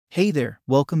Hey there,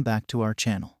 welcome back to our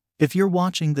channel. If you're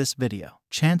watching this video,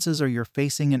 chances are you're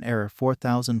facing an error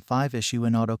 4005 issue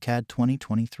in AutoCAD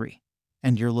 2023,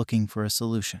 and you're looking for a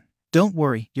solution. Don't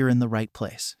worry, you're in the right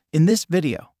place. In this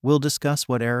video, we'll discuss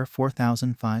what error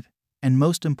 4005, and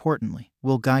most importantly,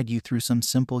 we'll guide you through some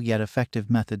simple yet effective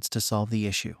methods to solve the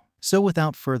issue. So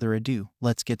without further ado,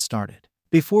 let's get started.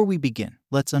 Before we begin,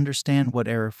 let's understand what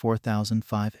error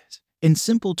 4005 is. In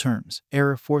simple terms,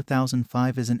 error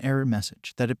 4005 is an error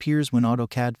message that appears when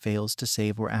AutoCAD fails to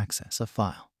save or access a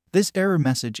file. This error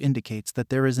message indicates that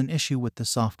there is an issue with the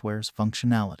software's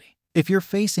functionality. If you're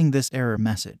facing this error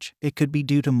message, it could be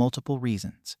due to multiple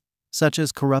reasons, such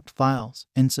as corrupt files,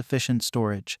 insufficient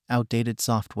storage, outdated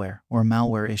software, or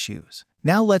malware issues.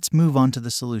 Now let's move on to the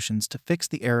solutions to fix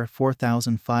the error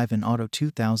 4005 in Auto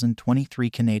 2023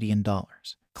 Canadian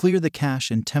dollars. Clear the cache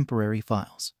and temporary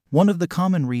files. One of the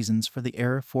common reasons for the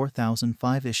error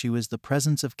 4005 issue is the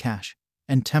presence of cache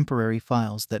and temporary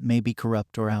files that may be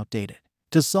corrupt or outdated.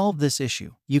 To solve this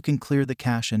issue, you can clear the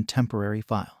cache and temporary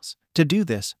files. To do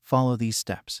this, follow these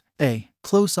steps. A.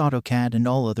 Close AutoCAD and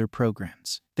all other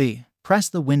programs. B. Press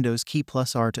the Windows key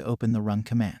plus R to open the Run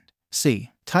command.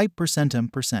 C. Type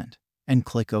 %m% and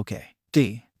click OK.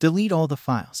 D. Delete all the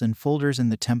files and folders in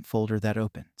the temp folder that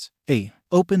opens. E.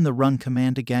 Open the Run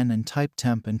command again and type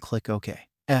temp and click OK.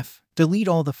 F. Delete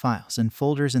all the files and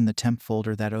folders in the temp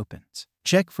folder that opens.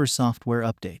 Check for software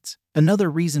updates. Another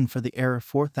reason for the error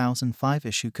 4005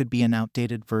 issue could be an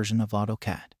outdated version of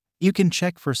AutoCAD. You can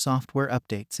check for software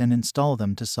updates and install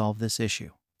them to solve this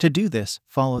issue. To do this,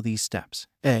 follow these steps.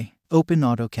 A. Open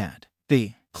AutoCAD.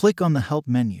 B. Click on the Help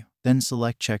menu, then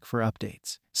select Check for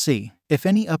Updates. C. If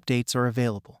any updates are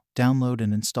available, download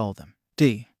and install them.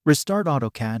 D. Restart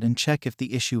AutoCAD and check if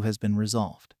the issue has been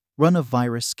resolved. Run a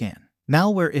virus scan.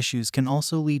 Malware issues can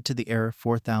also lead to the error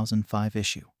 4005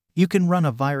 issue. You can run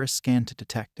a virus scan to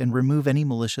detect and remove any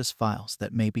malicious files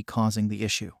that may be causing the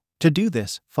issue. To do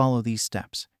this, follow these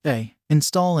steps. A.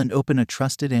 Install and open a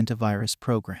trusted antivirus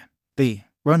program. B.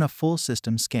 Run a full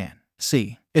system scan.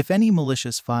 C. If any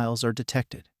malicious files are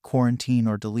detected, quarantine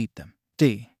or delete them.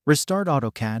 D. Restart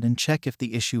AutoCAD and check if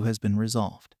the issue has been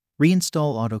resolved.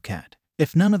 Reinstall AutoCAD.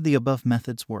 If none of the above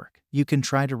methods work, you can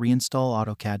try to reinstall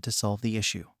AutoCAD to solve the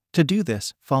issue. To do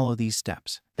this, follow these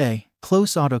steps. A.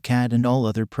 Close AutoCAD and all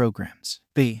other programs.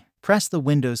 B. Press the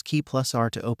Windows key plus R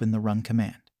to open the Run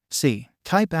command. C.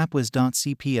 Type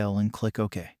appwiz.cpl and click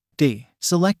OK. D.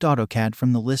 Select AutoCAD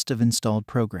from the list of installed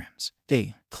programs.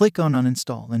 D. Click on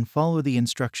Uninstall and follow the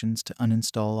instructions to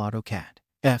uninstall AutoCAD.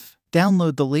 F.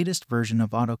 Download the latest version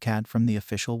of AutoCAD from the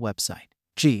official website.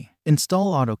 G.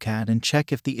 Install AutoCAD and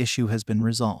check if the issue has been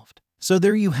resolved. So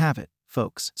there you have it,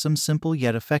 folks, some simple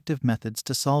yet effective methods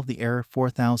to solve the error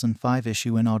 4005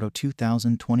 issue in Auto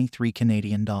 2023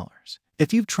 Canadian dollars.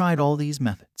 If you've tried all these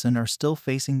methods and are still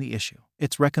facing the issue,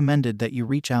 it's recommended that you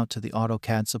reach out to the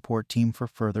AutoCAD support team for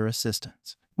further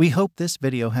assistance. We hope this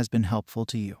video has been helpful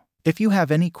to you. If you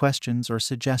have any questions or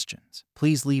suggestions,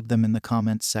 please leave them in the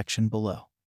comments section below.